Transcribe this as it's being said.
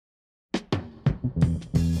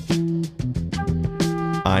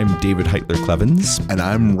I'm David Heitler-Clevens. And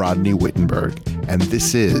I'm Rodney Wittenberg. And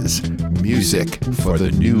this is Music for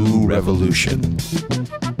the New Revolution.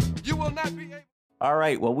 You will not be able... All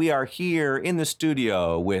right, well, we are here in the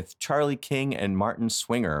studio with Charlie King and Martin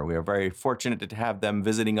Swinger. We are very fortunate to have them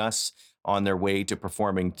visiting us on their way to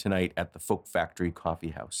performing tonight at the Folk Factory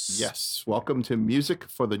Coffee House. Yes, welcome to Music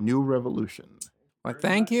for the New Revolution. Well,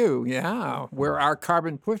 thank you. Yeah, where our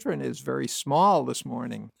carbon footprint is very small this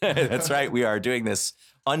morning. That's right. We are doing this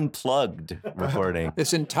unplugged recording.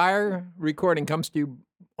 This entire recording comes to you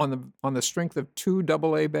on the strength of 2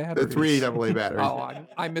 AA batteries. The 3 AA batteries. Oh,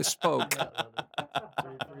 I misspoke. 3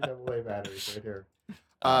 AA batteries right here.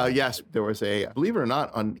 Yes, there was believe it or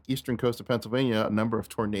not, on the eastern coast of Pennsylvania, a number of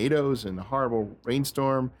tornadoes and a horrible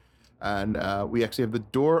rainstorm. And we actually have the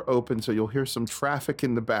door open, so you'll hear some traffic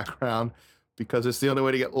in the background because it's the only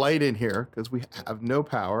way to get light in here because we have no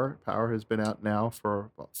power. Power has been out now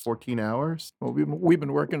for about 14 hours. Well, we've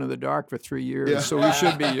been working in the dark for 3 years, so we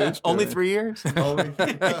should be used to Only it. 3 years?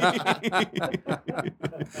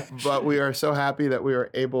 But we are so happy that we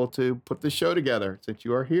are able to put the show together since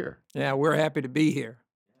you are here. Yeah, we're happy to be here.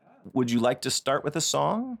 Would you like to start with a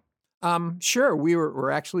song? Sure,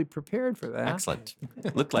 we're actually prepared for that. Excellent.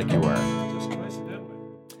 Looked like you were.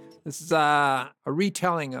 This is a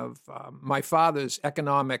retelling of my father's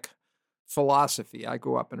economic philosophy. I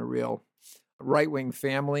grew up in a real right-wing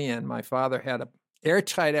family, and my father had an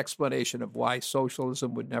airtight explanation of why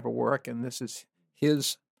socialism would never work, and this is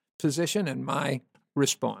his position and my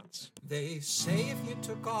response. They say if you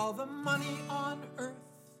took all the money on earth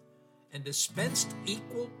and dispensed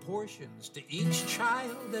equal portions to each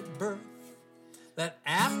child at birth, that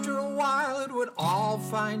after a while it would all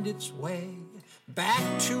find its way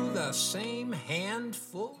back to the same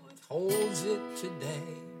handful that holds it today.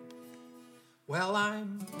 Well,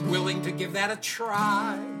 I'm willing to give that a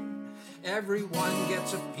try. Everyone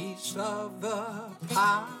gets a piece of the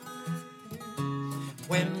pie.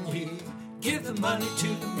 When we give the money to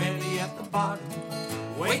the many at the bottom,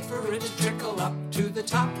 wait for it to trickle up to the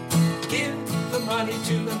top. Give the money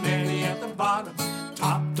to the many at the bottom,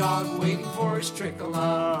 top dog waiting for his trickle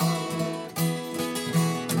up.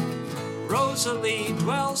 Rosalie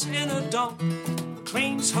dwells in a dump,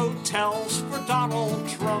 cleans hotels for Donald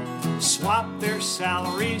Trump. Swap their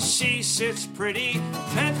salaries, she sits pretty,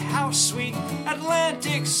 penthouse suite,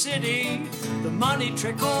 Atlantic City. The money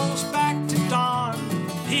trickles back to Don,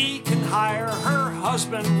 he can hire her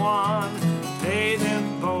husband one, pay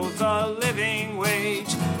them both a living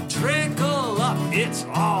wage. Trickle up, it's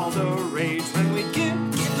all the rage. When we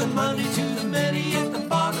give the money to the many at the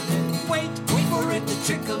bottom, and wait for it to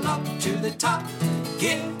trickle up to the top.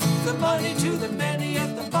 Give the money to the many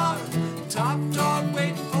at the bottom, top dog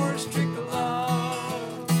waiting for his trickle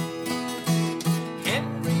up.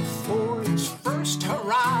 Henry Ford's first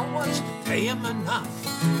hurrah was pay him enough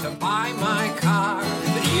to buy my car.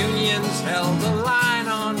 The unions held the line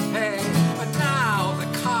on pay, but now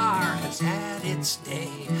the car has had its day.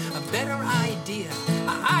 A better idea,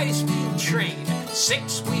 a high-speed train,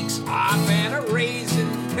 6 weeks off and a raise in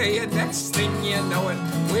pay. And next thing you know it,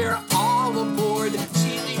 we're all aboard.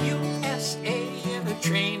 See the USA in a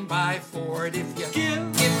train by Ford. If you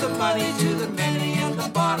give the money to the many at the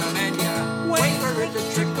bottom and you wait for it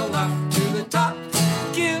to trickle up to the top.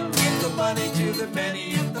 Give the money to the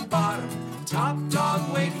many at the bottom, top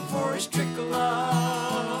dog waiting for his trickle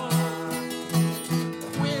up.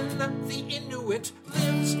 When the Inuit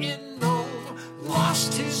lives in Nome,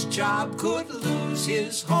 lost his job, could lose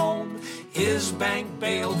his home, his bank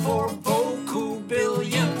bailed for beaucoup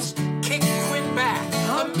billions, kick Quinn back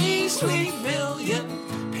a measly million,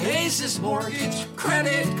 pays his mortgage,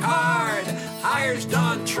 credit card, hires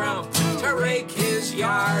Don Trump to rake his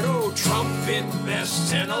yard. Oh, Trump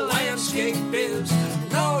invests in a landscape biz,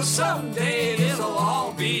 knows someday it'll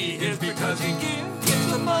all be his, because he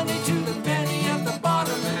gives the money to the many at the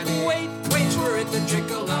bottom, and he waits for it to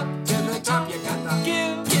trickle up to the top. You got to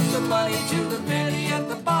give the money to the many at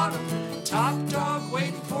the bottom, top dog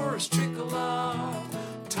waiting for his trickle up,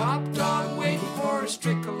 top dog waiting for his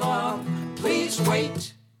trickle up. Please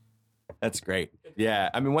wait. That's great. Yeah.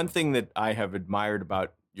 I mean, one thing that I have admired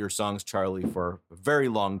about your songs, Charlie, for a very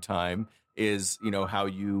long time is, how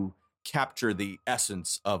you capture the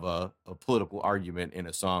essence of a political argument in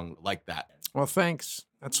a song like that. Well, thanks.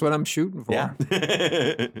 That's what I'm shooting for.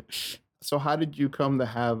 Yeah. So how did you come to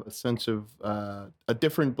have a sense of a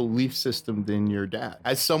different belief system than your dad?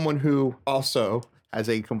 As someone who also has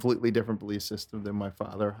a completely different belief system than my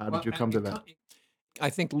father, how did you come to that?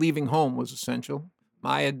 I think leaving home was essential.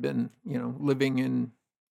 I had been, living in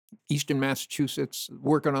eastern Massachusetts,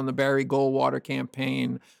 working on the Barry Goldwater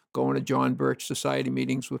campaign, going to John Birch Society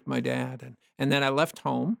meetings with my dad. And then I left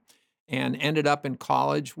home and ended up in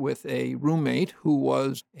college with a roommate who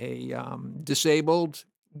was a disabled,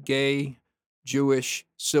 gay, Jewish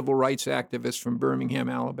civil rights activist from Birmingham,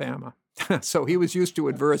 Alabama. So he was used to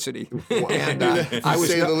adversity, and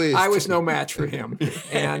I was no match for him.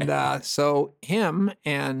 And so him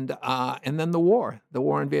and then the war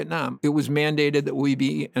in Vietnam. It was mandated that we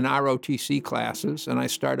be in ROTC classes, and I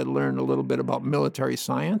started learning a little bit about military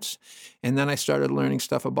science, and then I started learning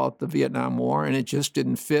stuff about the Vietnam War, and it just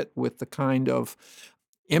didn't fit with the kind of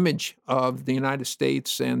image of the United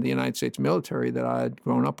States and the United States military that I had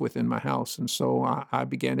grown up with in my house. And so I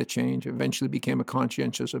began to change, eventually became a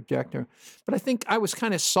conscientious objector. But I think I was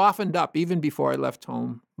kind of softened up even before I left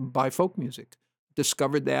home by folk music.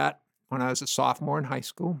 Discovered that when I was a sophomore in high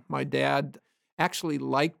school. My dad actually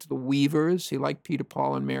liked the Weavers. He liked Peter,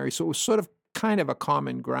 Paul, and Mary. So it was sort of kind of a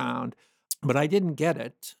common ground, but I didn't get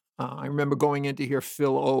it. I remember going in to hear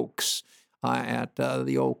Phil Oakes at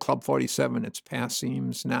the old Club 47. It's past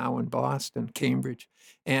Seams now in Boston, Cambridge.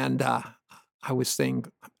 And I'm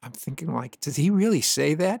thinking like, does he really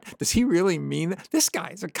say that? Does he really mean that? This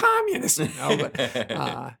guy's a communist, you know?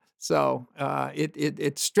 But, so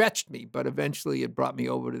it stretched me, but eventually it brought me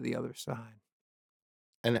over to the other side.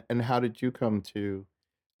 And how did you come to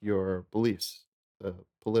your beliefs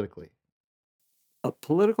politically?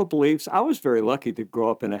 Political beliefs. I was very lucky to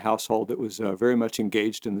grow up in a household that was very much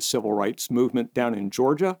engaged in the civil rights movement down in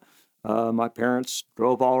Georgia. My parents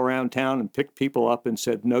drove all around town and picked people up and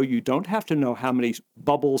said, no, you don't have to know how many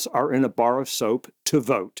bubbles are in a bar of soap to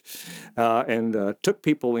vote. And took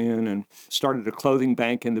people in and started a clothing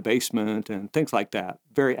bank in the basement and things like that.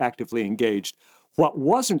 Very actively engaged. What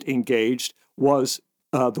wasn't engaged was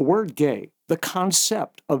the word gay. The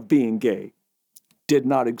concept of being gay did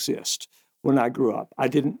not exist when I grew up.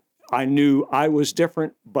 I knew I was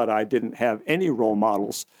different, but I didn't have any role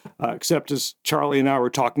models, except as Charlie and I were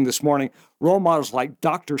talking this morning, role models like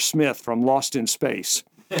Dr. Smith from Lost in Space.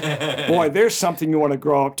 Boy, there's something you want to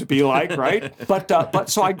grow up to be like, right? But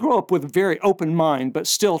so I grew up with a very open mind, but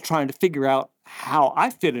still trying to figure out how I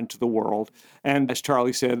fit into the world. And as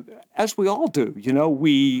Charlie said, as we all do, you know,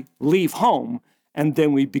 we leave home and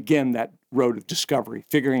then we begin that road of discovery,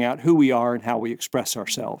 figuring out who we are and how we express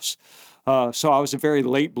ourselves. So I was a very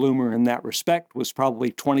late bloomer in that respect, was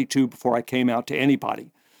probably 22 before I came out to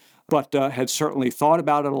anybody, but had certainly thought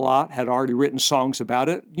about it a lot, had already written songs about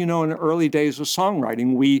it. You know, in the early days of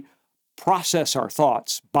songwriting, we process our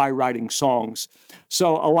thoughts by writing songs.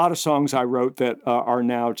 So a lot of songs I wrote that are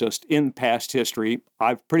now just in past history,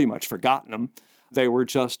 I've pretty much forgotten them. They were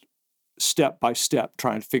just step by step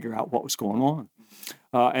trying to figure out what was going on.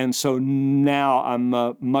 And so now I'm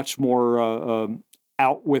much more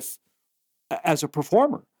out with, as a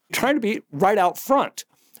performer, trying to be right out front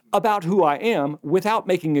about who I am without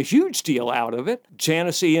making a huge deal out of it.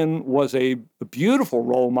 Janis Ian was a beautiful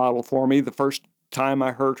role model for me the first time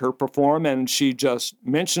I heard her perform, and she just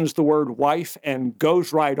mentions the word wife and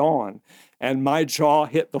goes right on, and my jaw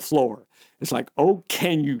hit the floor. It's like, oh,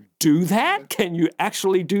 can you do that? Can you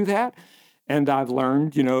actually do that? And I've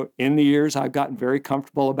learned, you know, in the years, I've gotten very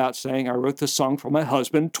comfortable about saying I wrote this song for my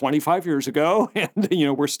husband 25 years ago, and, you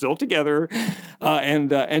know, we're still together,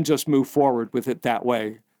 and just move forward with it that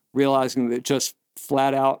way, realizing that just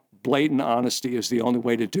flat out blatant honesty is the only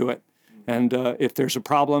way to do it. And if there's a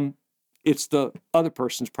problem, it's the other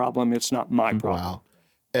person's problem. It's not my problem. Wow.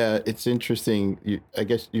 It's interesting. I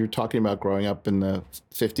guess you're talking about growing up in the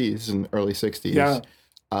 50s and early 60s. Yeah.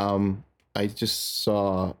 I just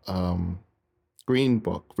saw Green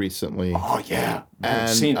Book recently. Oh, yeah. I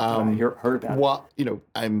haven't seen it, but I heard about it. Well, you know,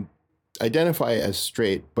 I'm identify as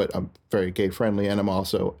straight, but I'm very gay friendly, and I'm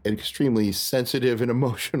also an extremely sensitive and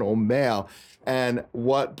emotional male. And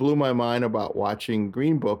what blew my mind about watching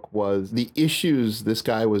Green Book was the issues this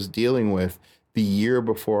guy was dealing with the year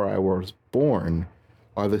before I was born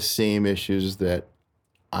are the same issues that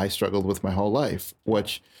I struggled with my whole life,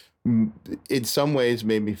 which in some ways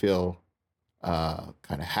made me feel kind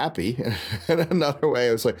of happy. In another way,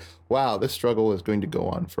 I was like, wow, this struggle is going to go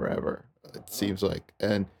on forever, it seems like.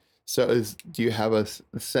 And so do you have a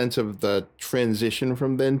sense of the transition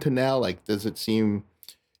from then to now? Like, does it seem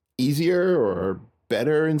easier or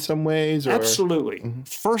better in some ways? Or? Absolutely. Mm-hmm.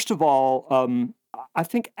 First of all, I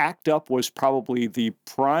think ACT UP was probably the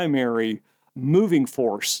primary moving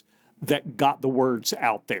force that got the words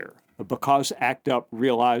out there, because ACT UP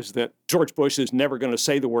realized that George Bush is never going to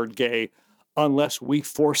say the word gay unless we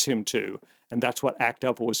force him to. And that's what ACT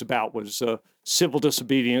UP was about, was civil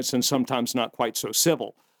disobedience, and sometimes not quite so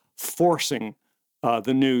civil, forcing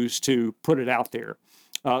the news to put it out there.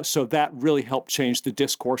 So that really helped change the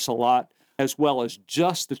discourse a lot, as well as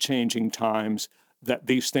just the changing times that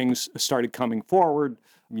these things started coming forward.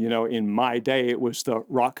 You know, in my day, it was the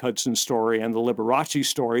Rock Hudson story and the Liberace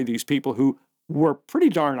story, these people who were pretty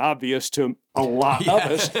darn obvious to a lot of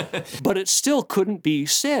us, but it still couldn't be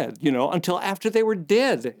said, you know, until after they were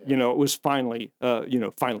dead. You know, it was finally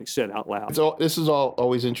said out loud. This is all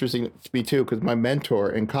always interesting to me too, because my mentor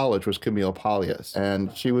in college was Camille Polias,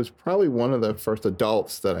 and she was probably one of the first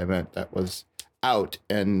adults that I met that was out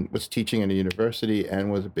and was teaching at a university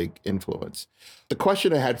and was a big influence. The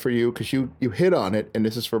question I had for you, because you hit on it, and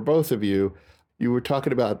this is for both of you, you were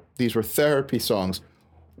talking about these were therapy songs.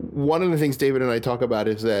 One of the things David and I talk about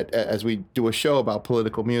is that as we do a show about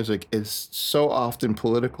political music, is so often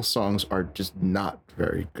political songs are just not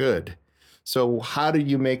very good. So how do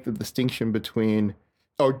you make the distinction between,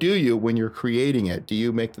 or do you, when you're creating it, do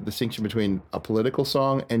you make the distinction between a political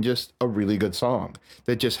song and just a really good song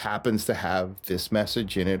that just happens to have this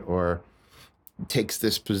message in it or takes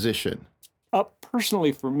this position?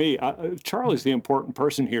 Personally, for me, Charlie's the important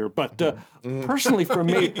person here, but personally for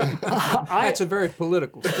me, That's a very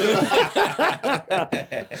political statement.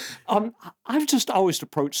 I've just always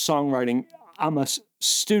approached songwriting. I'm a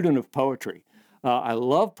student of poetry. I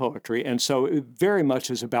love poetry, and so it very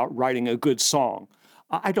much is about writing a good song.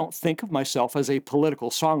 I don't think of myself as a political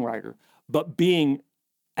songwriter, but being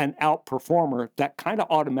an out performer, that kind of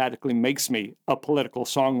automatically makes me a political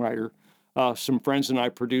songwriter. Some friends and I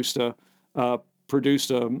produced a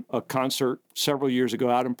concert several years ago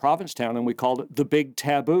out in Provincetown, and we called it The Big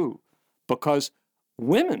Taboo, because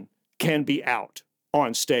women can be out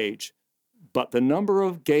on stage, but the number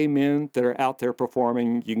of gay men that are out there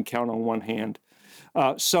performing, you can count on one hand.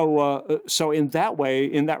 So in that way,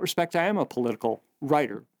 in that respect, I am a political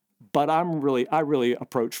writer, but I really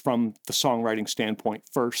approach from the songwriting standpoint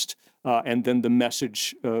first, and then the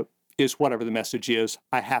message is whatever the message is.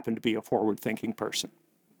 I happen to be a forward-thinking person.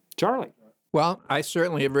 Charlie. Well, I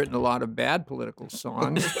certainly have written a lot of bad political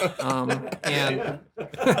songs, and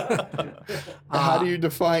how do you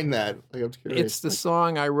define that? Like, I'm curious. It's the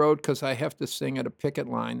song I wrote because I have to sing at a picket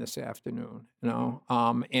line this afternoon, you know,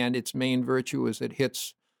 and its main virtue is it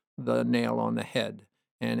hits the nail on the head,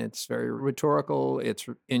 and it's very rhetorical, it's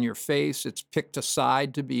in your face, it's picked a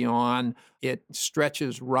side to be on, it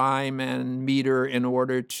stretches rhyme and meter in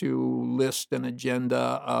order to list an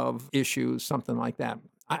agenda of issues, something like that.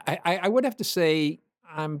 I would have to say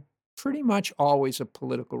I'm pretty much always a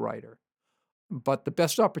political writer, but the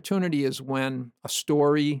best opportunity is when a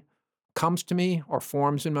story comes to me or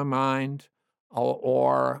forms in my mind,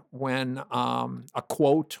 or when a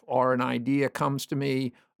quote or an idea comes to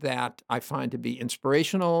me that I find to be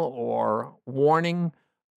inspirational or warning.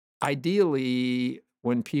 Ideally,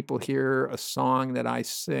 when people hear a song that I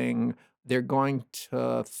sing, they're going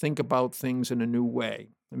to think about things in a new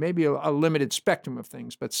way. There may be a limited spectrum of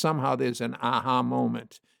things, but somehow there's an aha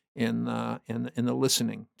moment in the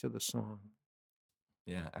listening to the song.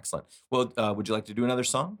 Yeah, excellent. Well, would you like to do another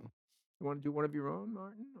song? You want to do one of your own,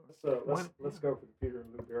 Martin? Let's go for the Peter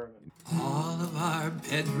and Lou Berriman. All of our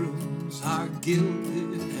bedrooms are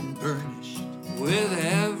gilded and burnished with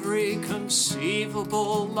every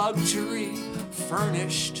conceivable luxury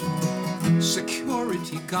furnished.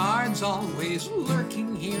 Security guards always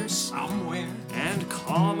lurking here somewhere, and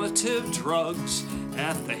calmative drugs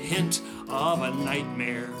at the hint of a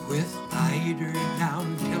nightmare. With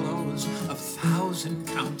eider-down pillows of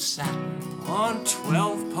 1,000-count satin on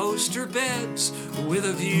 12 poster beds with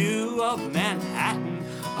a view of Manhattan,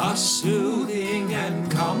 a soothing and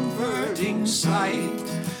comforting sight.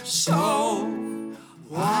 So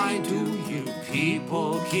why do you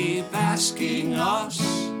people keep asking us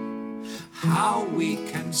how we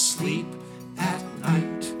can sleep at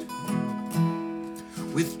night?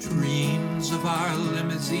 With dreams of our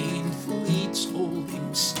limousine fleets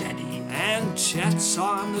holding steady, and jets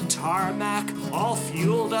on the tarmac all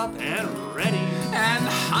fueled up and ready, and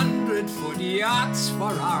 100-foot yachts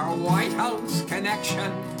for our White House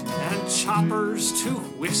connection, and choppers to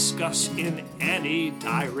whisk us in any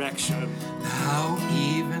direction. Now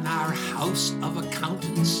even our house of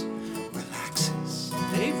accountants relaxes.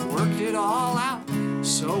 They've worked it all out,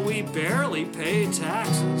 so we barely pay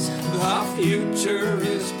taxes. The future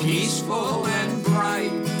is peaceful and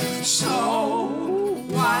bright. So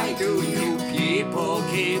why do you people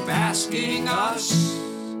keep asking us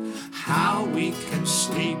how we can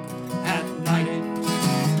sleep at night?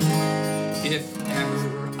 If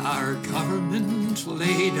ever our government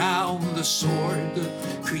lay down the sword,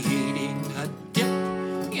 creating a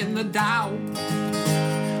dip in the Dow,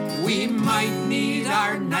 We might need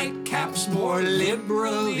our nightcaps more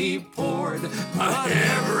liberally poured, but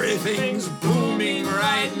everything's booming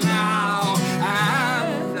right now.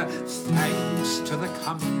 And thanks to the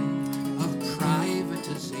coming of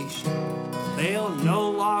privatization, they'll no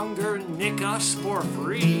longer nick us for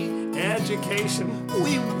free education,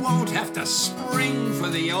 we won't have to spring for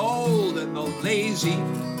the old and the lazy,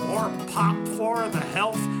 or pop for the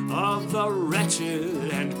health of the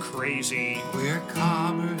wretched and crazy. We're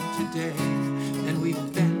calmer today than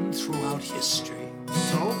we've been throughout history.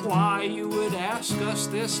 So why you would ask us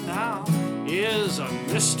this now is a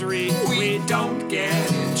mystery. We don't get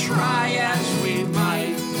it, try as we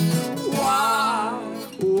might.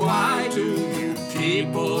 Why do you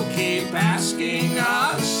people keep asking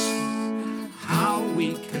us how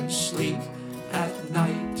we can sleep at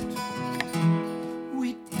night?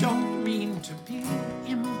 We don't mean to be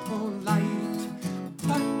impolite,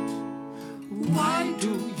 but why do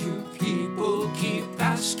you people keep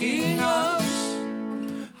asking us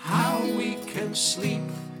how we can sleep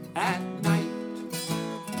at night?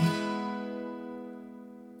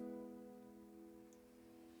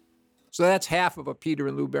 So that's half of a Peter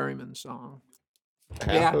and Lou Berryman song. Half?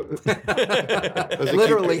 Yeah. Does it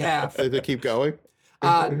Literally keep, half. Does it keep going?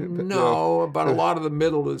 No, but a lot of the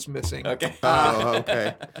middle is missing. Okay. Oh,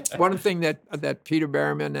 okay. One thing that Peter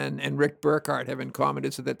Berryman and Rick Burkhardt have in common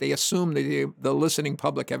is that they assume that the listening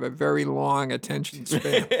public have a very long attention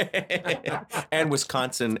span. And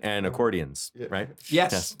Wisconsin and accordions, right?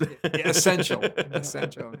 Yes, essential,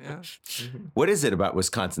 yeah. What is it about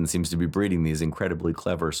Wisconsin that seems to be breeding these incredibly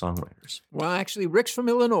clever songwriters? Well, actually, Rick's from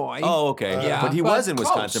Illinois. Oh, okay. Yeah, but he was in close.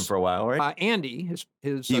 Wisconsin for a while, right? Andy, his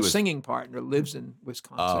He was- singing partner, lives in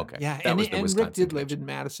Wisconsin. Oh, okay. Yeah, That and, was the and Rick Wisconsin did live in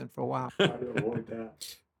Madison for a while.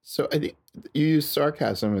 So I think you used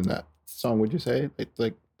sarcasm in that song. Would you say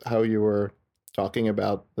like how you were talking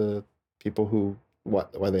about the people who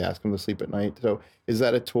why they ask them to sleep at night? So is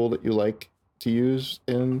that a tool that you like to use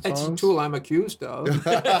in songs? It's a tool I'm accused of.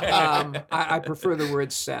 I prefer the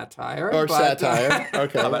word satire. Or but, satire.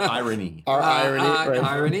 Okay. How about irony? Or irony. Right?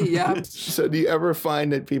 Irony, yeah. So do you ever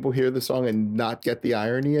find that people hear the song and not get the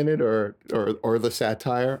irony in it or the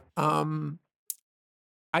satire?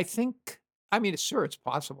 I think, sure, it's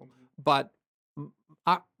possible, but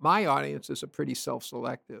my audiences are pretty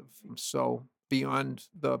self-selective. So beyond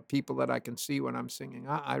the people that I can see when I'm singing,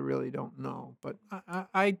 I really don't know. But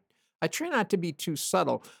I try not to be too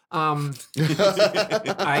subtle. I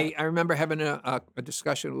remember having a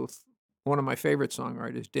discussion with one of my favorite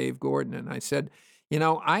songwriters, Dave Gordon, and I said,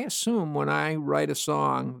 I assume when I write a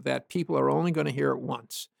song that people are only going to hear it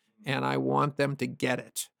once, and I want them to get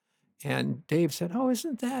it. And Dave said, "Oh,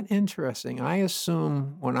 isn't that interesting? I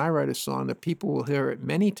assume when I write a song that people will hear it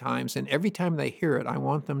many times, and every time they hear it, I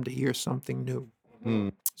want them to hear something new."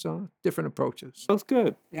 So different approaches. Both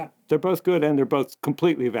good. Yeah. They're both good and they're both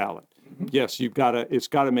completely valid. Yes, it's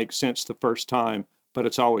got to make sense the first time, but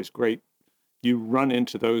it's always great. You run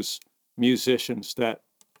into those musicians that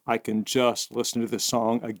I can just listen to the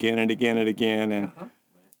song again and again and again. And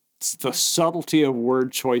it's the subtlety of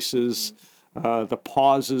word choices, the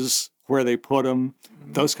pauses where they put them,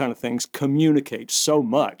 those kind of things communicate so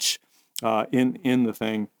much in the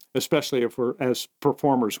thing, especially if we're, as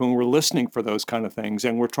performers, when we're listening for those kind of things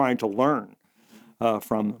and we're trying to learn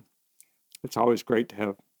from them. It's always great to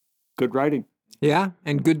have good writing. Yeah,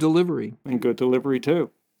 and good delivery. And good delivery, too.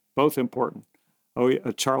 Both important. Oh,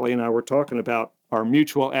 yeah, Charlie and I were talking about our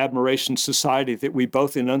mutual admiration society that we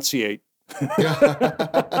both enunciate.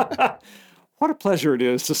 What a pleasure it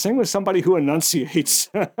is to sing with somebody who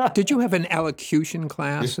enunciates. Did you have an elocution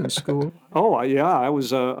class in school? Oh, yeah. I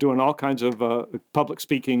was doing all kinds of public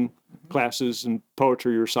speaking classes and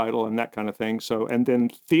poetry recital and that kind of thing. So, and then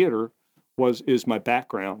theater is my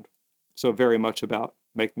background. So very much about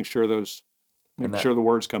making sure the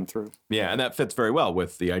words come through. Yeah, and that fits very well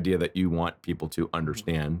with the idea that you want people to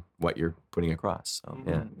understand what you're putting across. So,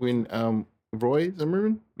 yeah. When Roy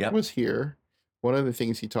Zimmerman Yep. was here, one of the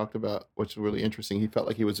things he talked about, which was really interesting, he felt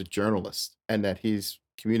like he was a journalist and that he's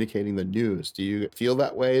communicating the news. Do you feel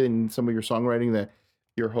that way in some of your songwriting, that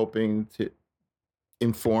you're hoping to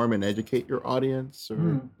inform and educate your audience,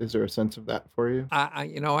 or is there a sense of that for you?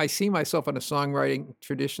 I see myself in a songwriting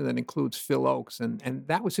tradition that includes Phil Oakes, and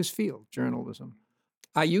that was his field, journalism.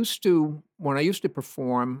 When I used to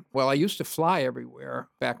perform, I used to fly everywhere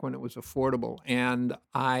back when it was affordable, and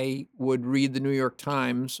I would read the New York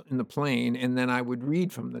Times in the plane, and then I would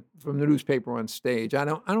read from the newspaper on stage. I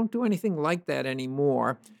don't do anything like that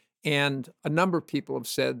anymore, And a number of people have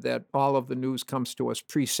said that all of the news comes to us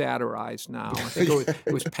pre-satirized now. I think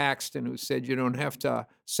it was Paxton who said you don't have to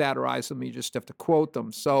satirize them, you just have to quote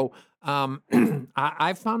them. So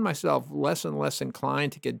I found myself less and less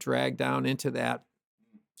inclined to get dragged down into that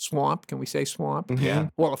swamp. Can we say swamp? Yeah.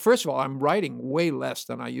 Well, first of all, I'm writing way less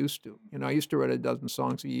than I used to. I used to write a dozen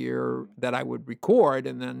songs a year that I would record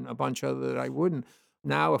and then a bunch other that I wouldn't.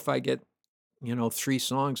 Now, if I get, 3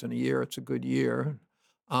 songs in a year, it's a good year.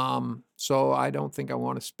 So I don't think I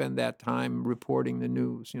want to spend that time reporting the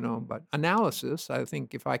news, but analysis, I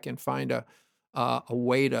think if I can find a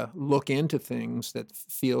way to look into things that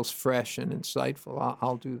feels fresh and insightful,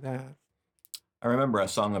 I'll do that. I remember a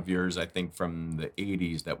song of yours, I think from the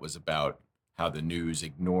 80s, that was about how the news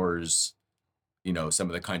ignores, some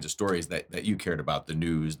of the kinds of stories that you cared about, the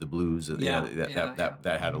news, the blues,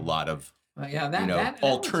 that had a lot of that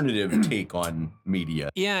alternative take on media.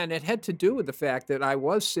 Yeah, and it had to do with the fact that I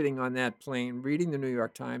was sitting on that plane reading the New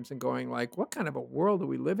York Times and going like, what kind of a world are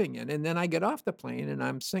we living in? And then I get off the plane and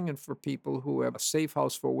I'm singing for people who have a safe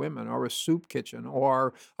house for women or a soup kitchen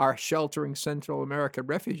or are sheltering Central American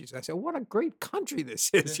refugees. I said, what a great country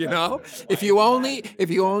this is, if you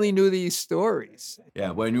only knew these stories.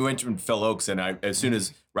 Yeah, when you mentioned Phil Ochs, and as soon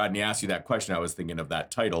as Rodney asked you that question, I was thinking of that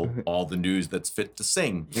title, All the News That's Fit to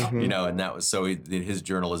Sing, and that was so his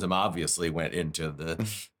journalism obviously went into the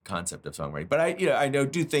concept of songwriting. But I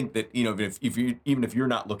do think that, even if you're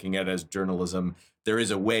not looking at it as journalism, there is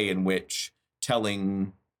a way in which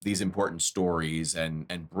telling these important stories and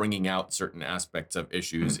bringing out certain aspects of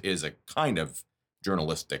issues is a kind of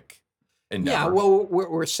journalistic endeavor. Yeah, well,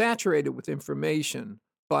 we're saturated with information,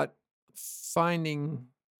 but finding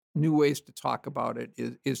new ways to talk about it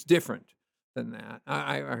is different than that.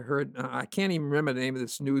 I heard, I can't even remember the name of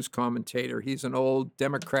this news commentator. He's an old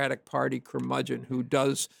Democratic Party curmudgeon who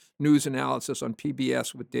does news analysis on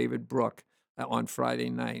PBS with David Brooke on Friday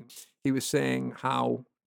night. He was saying how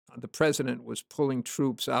the president was pulling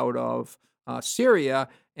troops out of Syria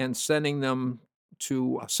and sending them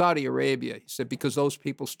to Saudi Arabia. He said, because those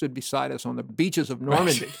people stood beside us on the beaches of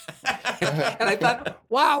Normandy. And I thought,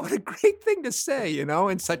 wow, what a great thing to say,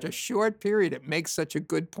 in such a short period. It makes such a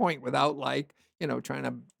good point without trying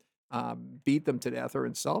to beat them to death or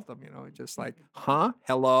insult them, just like,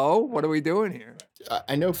 hello, what are we doing here?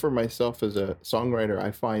 I know for myself as a songwriter,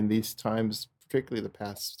 I find these times, particularly the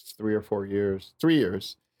past 3 years,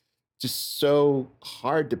 just so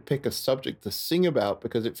hard to pick a subject to sing about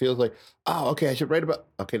because it feels like, oh, okay, I should write about,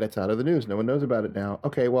 okay, that's out of the news. No one knows about it now.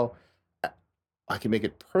 Okay, well, I can make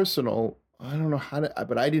it personal. I don't know how to,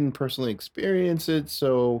 but I didn't personally experience it.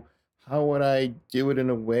 So how would I do it in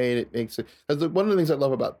a way that makes it, because one of the things I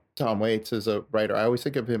love about Tom Waits as a writer, I always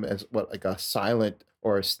think of him as like a silent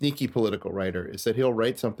or a sneaky political writer, is that he'll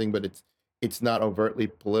write something, but it's not overtly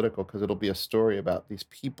political because it'll be a story about these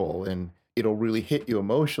people and it'll really hit you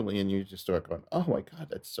emotionally and you just start going, oh my God,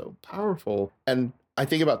 that's so powerful. And I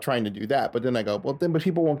think about trying to do that, but then I go, but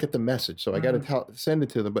people won't get the message. So I got to send it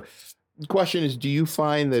to them. But the question is, do you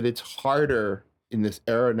find that it's harder in this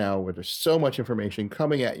era now where there's so much information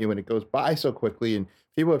coming at you and it goes by so quickly and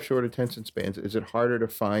people have short attention spans? Is it harder to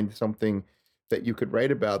find something that you could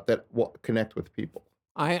write about that will connect with people?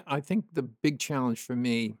 I think the big challenge for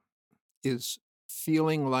me is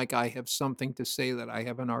feeling like I have something to say that I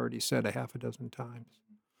haven't already said a half a dozen times.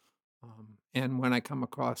 And when I come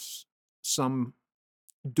across some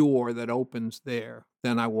door that opens there,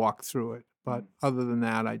 then I walk through it. But other than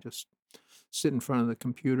that, I just sit in front of the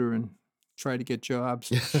computer and try to get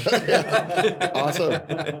jobs. Awesome.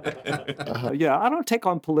 Yeah, I don't take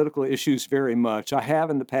on political issues very much. I have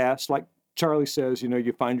in the past. Like Charlie says,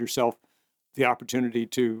 you find yourself the opportunity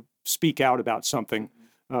to speak out about something.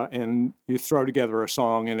 And you throw together a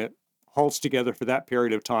song and it holds together for that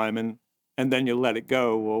period of time and then you let it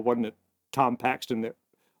go. Well, wasn't it Tom Paxton that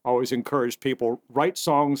always encouraged people, write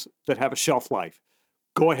songs that have a shelf life.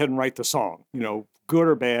 Go ahead and write the song, good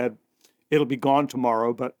or bad. It'll be gone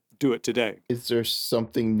tomorrow, but do it today. Is there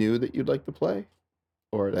something new that you'd like to play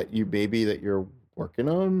or that you're working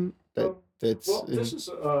on? I'd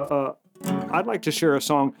like to share a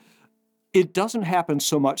song. It doesn't happen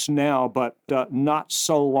so much now, but not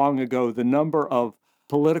so long ago, the number of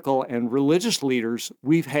political and religious leaders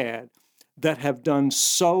we've had that have done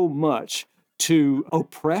so much to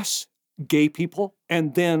oppress gay people,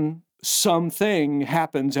 and then something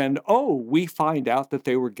happens and, we find out that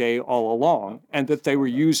they were gay all along and that they were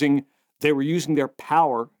using their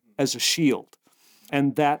power as a shield.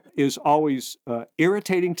 And that is always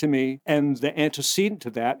irritating to me. And the antecedent to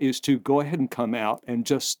that is to go ahead and come out and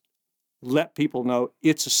just let people know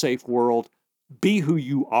it's a safe world. Be who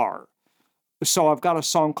you are. So I've got a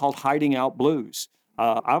song called Hiding Out Blues.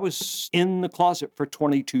 I was in the closet for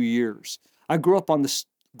 22 years. I grew up on the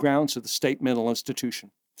grounds of the State Mental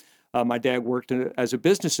Institution. My dad worked as a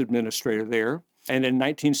business administrator there. And in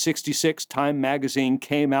 1966, Time magazine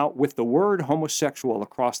came out with the word homosexual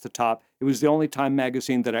across the top. It was the only Time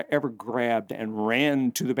magazine that I ever grabbed and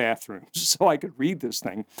ran to the bathroom so I could read this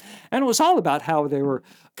thing. And it was all about how they were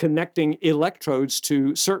connecting electrodes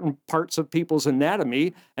to certain parts of people's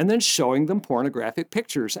anatomy and then showing them pornographic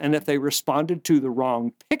pictures. And if they responded to the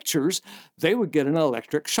wrong pictures, they would get an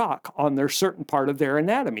electric shock on their certain part of their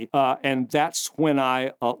anatomy. And that's when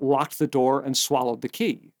I locked the door and swallowed the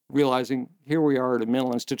key, realizing here we are at a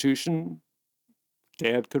mental institution.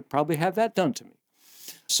 Dad could probably have that done to me.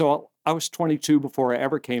 So I was 22 before I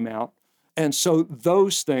ever came out. And so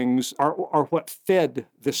those things are what fed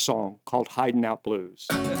this song called Hiding Out Blues.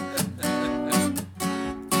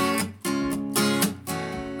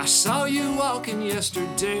 I saw you walking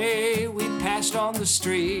yesterday. We passed on the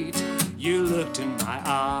street. You looked in my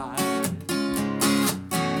eye.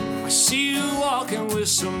 I see you walking with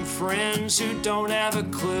some friends who don't have a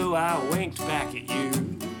clue. I winked back at you.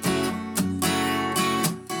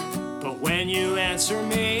 But when you answer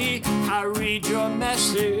me, I read your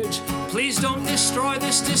message. Please don't destroy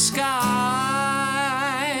this disguise.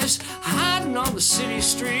 Hiding on the city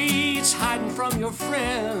streets, hiding from your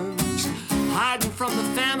friends, hiding from the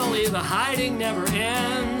family, the hiding never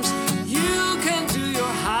ends. You can do your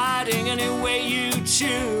hiding any way you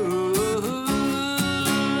choose.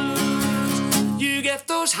 You get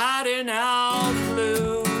those hiding out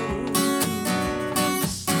blues.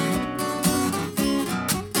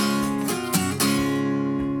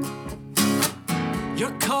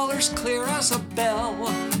 Your color's clear as a bell.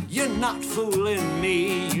 You're not fooling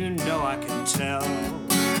me, you know I can tell.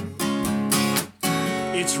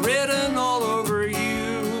 It's written all over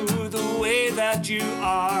you, the way that you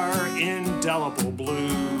are, indelible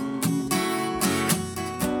blue.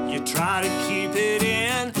 You try to keep it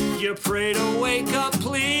in, you pray to wake up,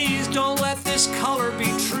 please don't let this color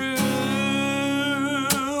be true.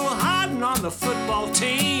 Hiding on the football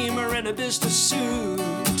team or in a business suit,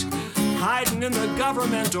 hiding in the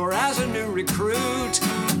government or as a new recruit.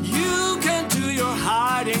 You can do your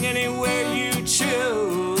hiding anywhere you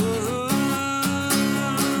choose.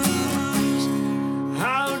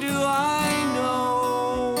 How do I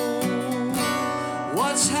know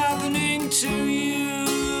what's happening to you?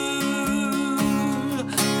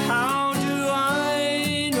 How do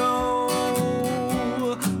I know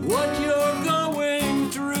what you're going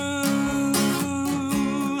through?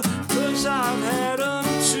 'Cause I've had them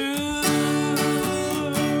too.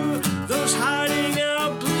 Those hiding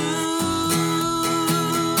out blues.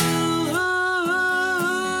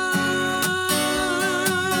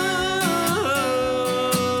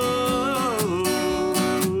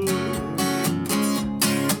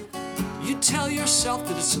 You tell yourself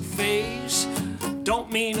that it's a phase,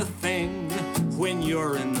 don't mean a thing when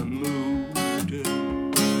you're in the mood.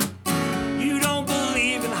 You don't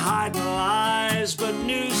believe in hiding lies, but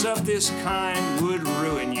news of this kind would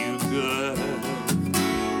ruin you good.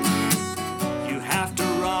 You have to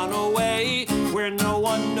run away where no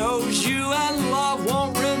one knows you and love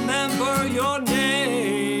won't remember your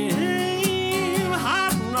name.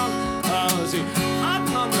 Hiding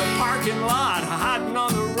on the parking lot, hiding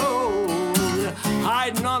on the road,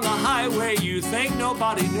 hiding on the highway you think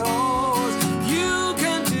nobody knows. You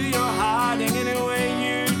can do your hiding any way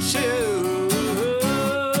you choose.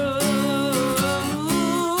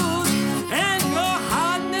 And you're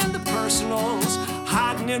hiding in the personals,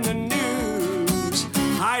 hiding in the news,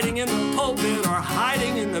 hiding in the pulpit or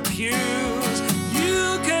hiding in the pews.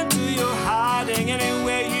 You can do your hiding any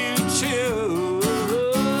way you choose.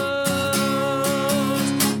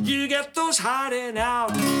 You get those hiding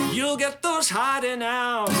out, you'll get those hiding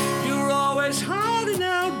out. You're always hiding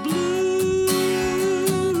out blues.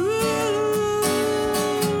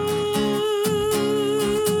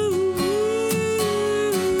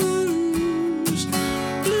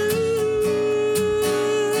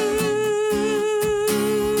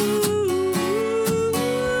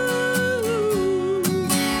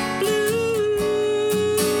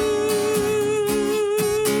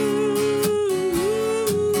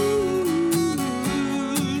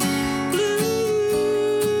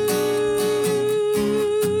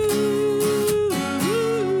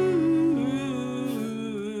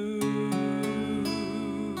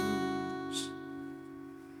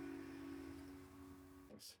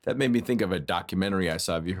 That made me think of a documentary I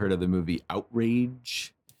saw. Have you heard of the movie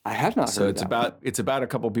Outrage? I have not So heard it's that about a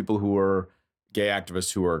couple people who were gay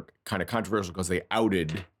activists who were kind of controversial because they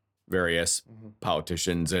outed various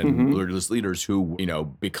politicians and religious leaders who,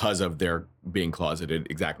 because of their being closeted,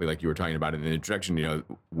 exactly like you were talking about in the introduction,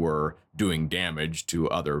 were doing damage to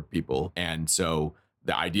other people. And so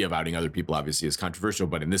the idea of outing other people obviously is controversial,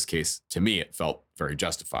 but in this case, to me, it felt very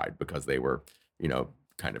justified because they were,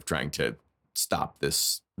 kind of trying to stop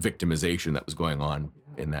this victimization that was going on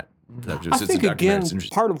in that. I think, again,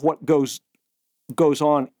 part of what goes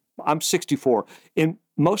on, I'm 64. In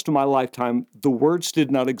most of my lifetime, the words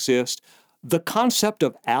did not exist. The concept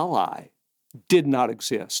of ally did not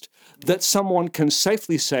exist. That someone can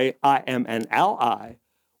safely say, I am an ally,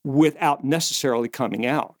 without necessarily coming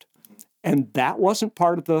out. And that wasn't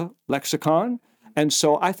part of the lexicon. And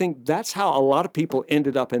so I think that's how a lot of people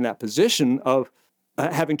ended up in that position of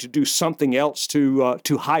having to do something else to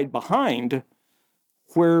hide behind,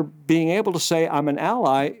 where being able to say, I'm an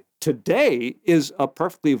ally, today is a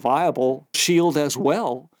perfectly viable shield as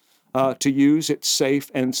well to use. It's safe,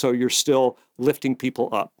 and so you're still lifting people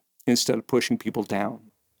up instead of pushing people down.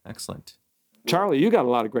 Excellent. Charlie, you got a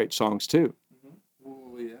lot of great songs too.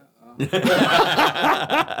 Oh, yeah.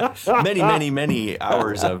 many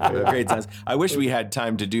hours of great songs. I wish we had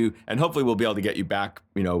time to do, and hopefully we'll be able to get you back,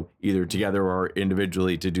 either together or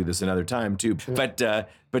individually to do this another time too. But do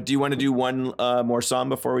you want to do one more song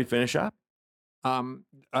before we finish up?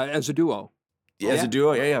 As a duo. As a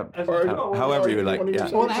duo, yeah. However you would like. Yeah.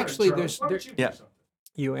 Well, actually, Yeah.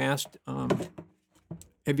 You asked,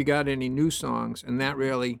 have you got any new songs? And that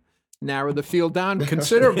really narrowed the field down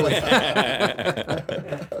considerably.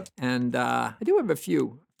 And I do have a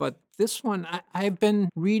few, but this one, I've been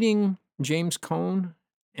reading James Cone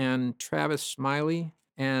and Travis Smiley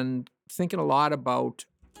and thinking a lot about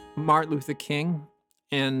Martin Luther King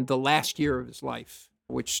and the last year of his life,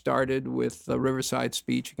 which started with the Riverside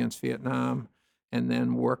speech against Vietnam and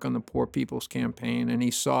then work on the Poor People's Campaign. And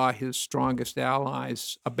he saw his strongest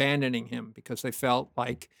allies abandoning him because they felt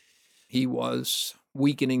like he was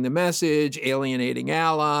weakening the message, alienating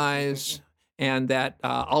allies, and that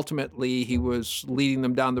ultimately he was leading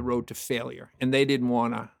them down the road to failure. And they didn't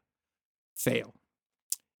want to fail.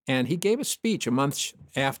 And he gave a speech a month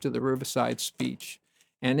after the Riverside speech.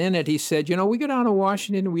 And in it, he said, we go down to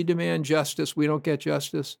Washington and we demand justice. We don't get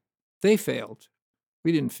justice. They failed.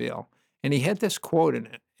 We didn't fail. And he had this quote in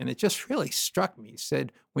it, and it just really struck me. He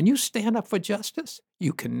said, when you stand up for justice,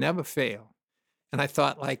 you can never fail. And I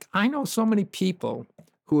thought, I know so many people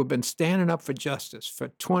who have been standing up for justice for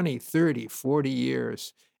 20, 30, 40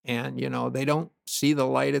 years, and, they don't see the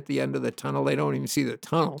light at the end of the tunnel. They don't even see the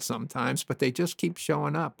tunnel sometimes, but they just keep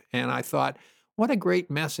showing up. And I thought, what a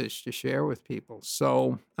great message to share with people.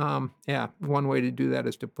 So, one way to do that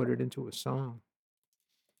is to put it into a song.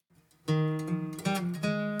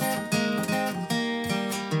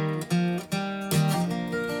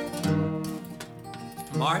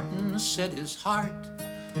 Martin set his heart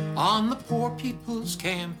on the Poor People's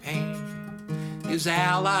Campaign. His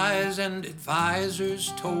allies and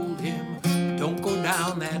advisors told him, don't go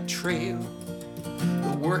down that trail.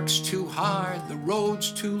 The work's too hard, the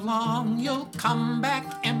road's too long, you'll come back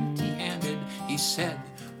empty-handed. He said,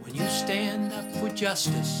 when you stand up for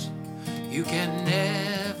justice, you can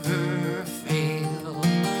never fail.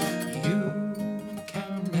 You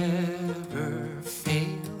can never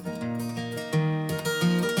fail.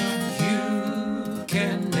 You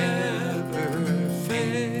can never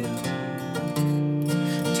fail.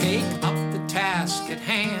 Take up the task at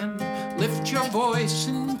hand, lift your voice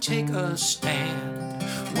and take a stand.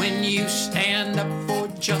 When you stand up for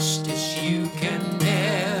justice, you can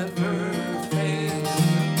never fail.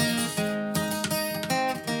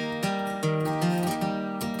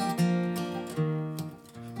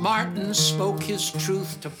 Martin spoke his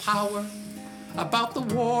truth to power about the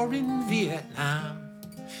war in Vietnam.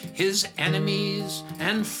 His enemies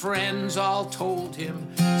and friends all told him,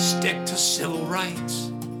 stick to civil rights.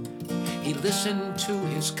 He listened to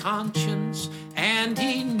his conscience, and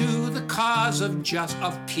he knew the cause of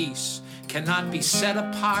peace cannot be set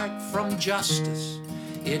apart from justice.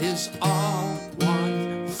 It is all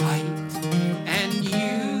one fight, and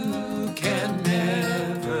you can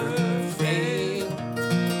never fail.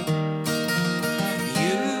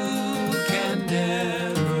 You can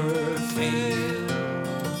never fail.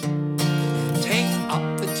 Take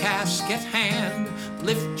up the task at hand,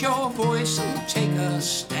 lift your voice and take a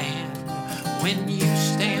stand. When you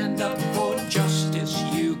stand up for justice,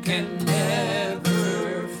 you can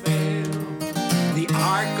never fail. The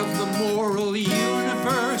arc of the moral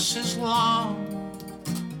universe is long,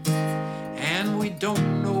 and we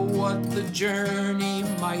don't know what the journey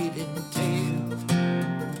might entail.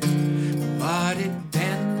 But it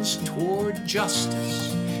bends toward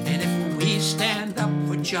justice, and if we we stand up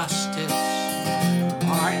for justice.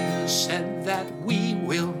 Martin said that we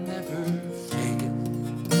will never fail.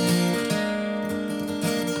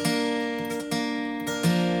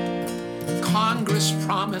 Congress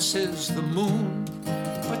promises the moon,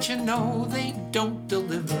 but you know they don't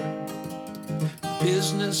deliver.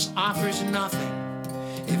 Business offers nothing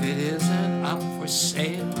if it isn't up for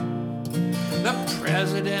sale. The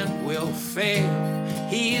president will fail.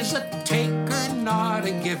 He's a taker, not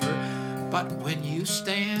a giver. But when you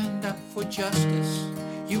stand up for justice,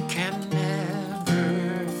 you can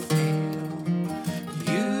never fail.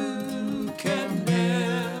 You can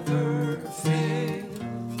never fail.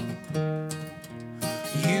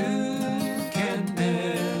 You can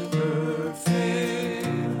never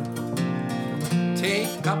fail.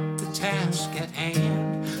 Take up the task at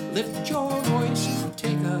hand. Lift your voice and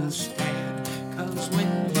take a stand. 'Cause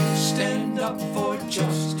when you stand up for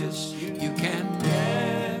justice, you can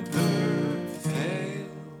never fail.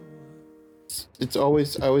 I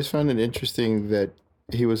always found it interesting that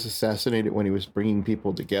he was assassinated when he was bringing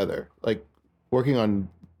people together, like working on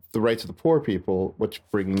the rights of the poor people, which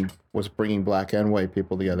was bringing black and white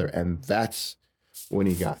people together, and that's when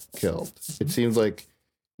he got killed. It seems like,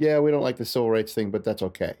 yeah, we don't like the civil rights thing, but that's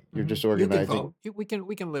okay. You're just organizing. We can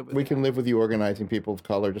live with We that. can live with you organizing people of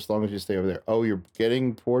color, just as long as you stay over there. Oh, you're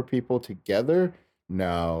getting poor people together?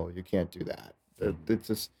 No, you can't do that. It's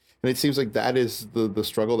just, and it seems like that is the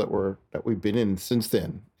struggle that we've been in since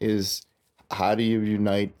then. Is how do you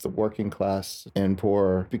unite the working class and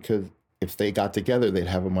poor? Because if they got together, they'd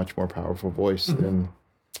have a much more powerful voice than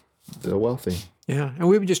the wealthy. Yeah, and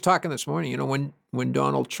we were just talking this morning. You know, when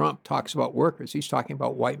Donald Trump talks about workers, he's talking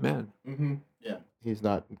about white men. Mm-hmm. Yeah, he's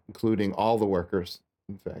not including all the workers.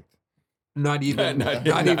 In fact, Not even Not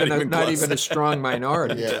even close. a strong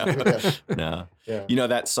minority. yeah. No. Yeah. You know,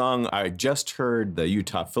 that song, I just heard the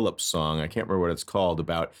Utah Phillips song. I can't remember what it's called,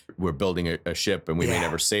 about we're building a ship and we may Yeah.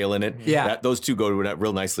 never sail in it. Yeah. Those two go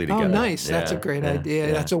real nicely together. Oh, nice. That's a Yeah, great yeah, idea.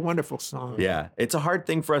 yeah. That's a wonderful song. Yeah, it's a hard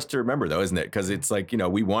thing for us to remember, though, isn't it? Because it's like, you know,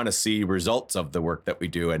 we want to see results of the work that we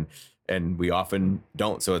do, and we often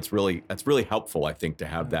don't. So it's really helpful, I think, to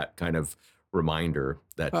have that kind of reminder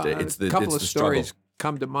that it's the a couple it's of the struggle. stories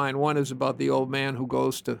come to mind. One is about the old man who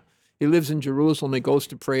he lives in Jerusalem. He goes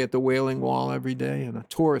to pray at the Wailing Wall every day, and a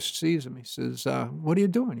tourist sees him. He says, "What are you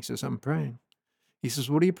doing?" He says, "I'm praying." He says,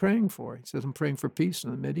 "What are you praying for?" He says, "I'm praying for peace in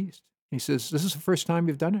the Mideast." He says, "This is the first time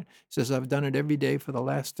you've done it?" He says, "I've done it every day for the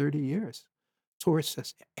last 30 years." Tourist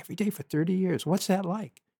says, "Every day for 30 years? What's that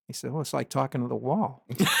like?" He said, "Well, it's like talking to the wall."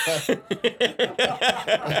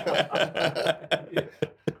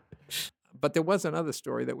 But there was another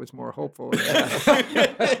story that was more hopeful. If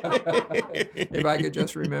I could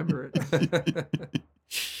just remember it.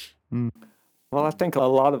 Well, I think a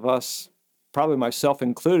lot of us, probably myself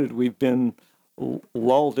included, we've been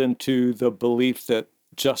lulled into the belief that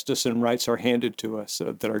justice and rights are handed to us,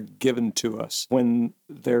 that are given to us, when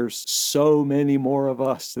there's so many more of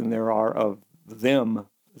us than there are of them,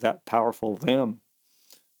 that powerful them.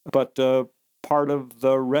 But part of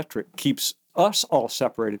the rhetoric keeps us all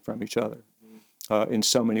separated from each other in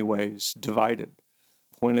so many ways, divided.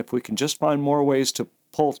 When if we can just find more ways to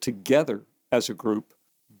pull together as a group,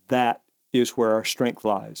 that is where our strength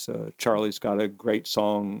lies. Charlie's got a great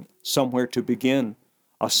song, Somewhere to Begin.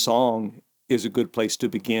 A song is a good place to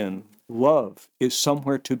begin. Love is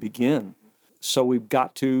somewhere to begin. So we've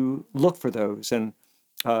got to look for those. And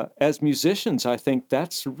as musicians, I think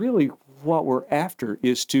that's really what we're after,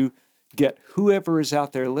 is to get whoever is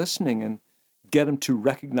out there listening and get them to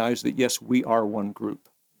recognize that, yes, we are one group,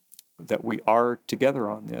 that we are together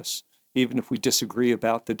on this, even if we disagree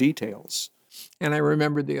about the details. And I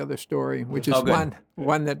remembered the other story, which is Oh, good.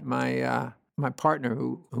 one that my partner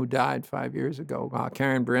who died 5 years ago,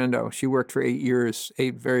 Karen Brando, she worked for 8 years,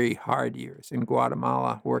 8 very hard years in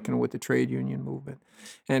Guatemala, working with the trade union movement.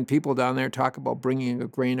 And people down there talk about bringing a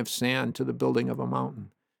grain of sand to the building of a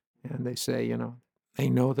mountain. And they say, you know, they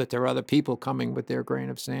know that there are other people coming with their grain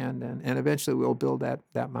of sand, and eventually we'll build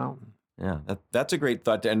that mountain. Yeah, that's a great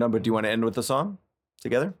thought to end on. But do you want to end with a song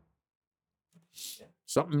together?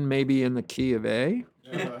 Something maybe in the key of A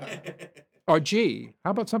or G.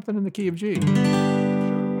 How about something in the key of G?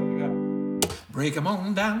 Break 'em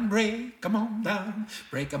on down, break 'em on down,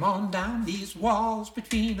 break 'em on down, these walls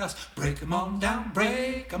between us. Break 'em on down,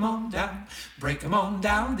 break 'em on down, break 'em on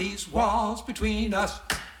down, these walls between us.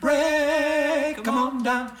 Break 'em on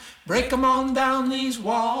down, break 'em on down, these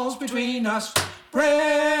walls between us.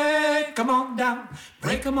 Break 'em on down,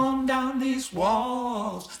 break 'em on down, these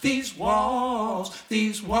walls, these walls,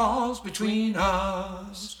 these walls between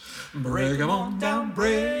us. Break 'em on down,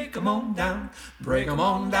 break 'em on down. Break 'em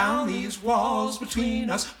on down, these walls between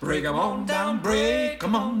us. Break 'em on down, break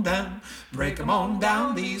 'em on down. Break 'em on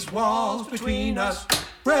down, these walls between us.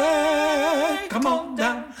 Break 'em on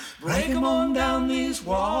down, break 'em on down, these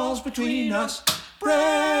walls between us.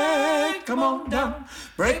 Break 'em on down,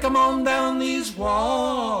 break 'em on down, these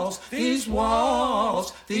walls, these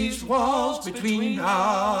walls, these walls between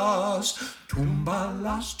us.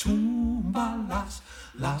 Tumbalas, tumbalas,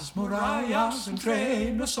 las murallas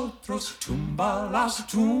entre nosotros. Tumbalas,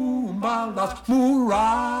 tumbalas,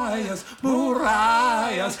 murallas,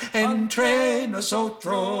 murallas entre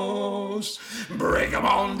nosotros. Break 'em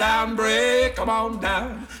on down, break 'em on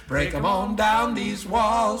down. Break 'em on down, these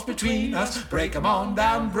walls between us. Break 'em on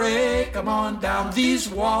down, break 'em on down, these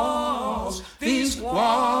walls, these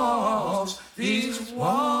walls, these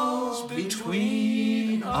walls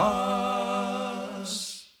between us.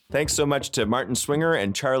 Thanks so much to Martin Swinger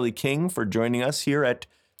and Charlie King for joining us here at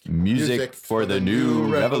Music for the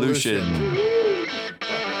New Revolution.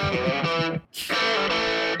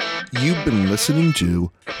 You've been listening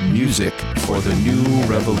to Music for the New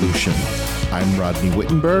Revolution. I'm Rodney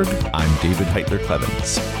Wittenberg. I'm David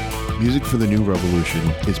Heitler-Clevens. Music for the New Revolution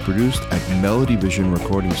is produced at Melody Vision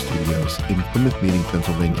Recording Studios in Plymouth Meeting,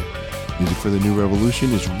 Pennsylvania. Music for the New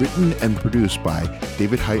Revolution is written and produced by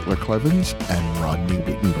David Heitler-Clevens and Rodney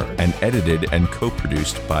Wittenberg. And edited and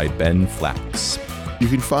co-produced by Ben Flax. You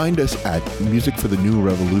can find us at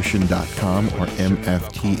musicforthenewrevolution.com or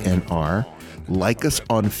MFTNR. Like us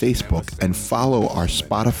on Facebook and follow our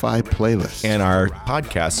Spotify playlist. And our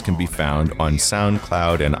podcasts can be found on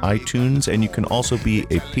SoundCloud and iTunes, and you can also be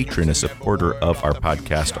a patron, a supporter of our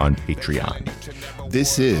podcast on Patreon.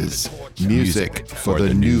 This is Music for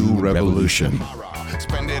the New Revolution.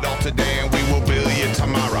 Spend it all today and we will bill you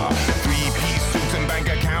tomorrow. 3-piece suits and bank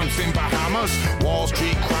accounts in Bahamas. Wall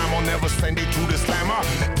Street crime will never send it to the slammer.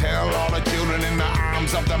 Tell all the children in the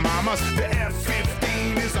arms of the mamas. The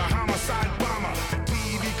F-15 is a homicide bomber.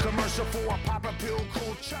 TV commercial for a pop-up pill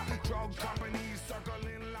culture. Drug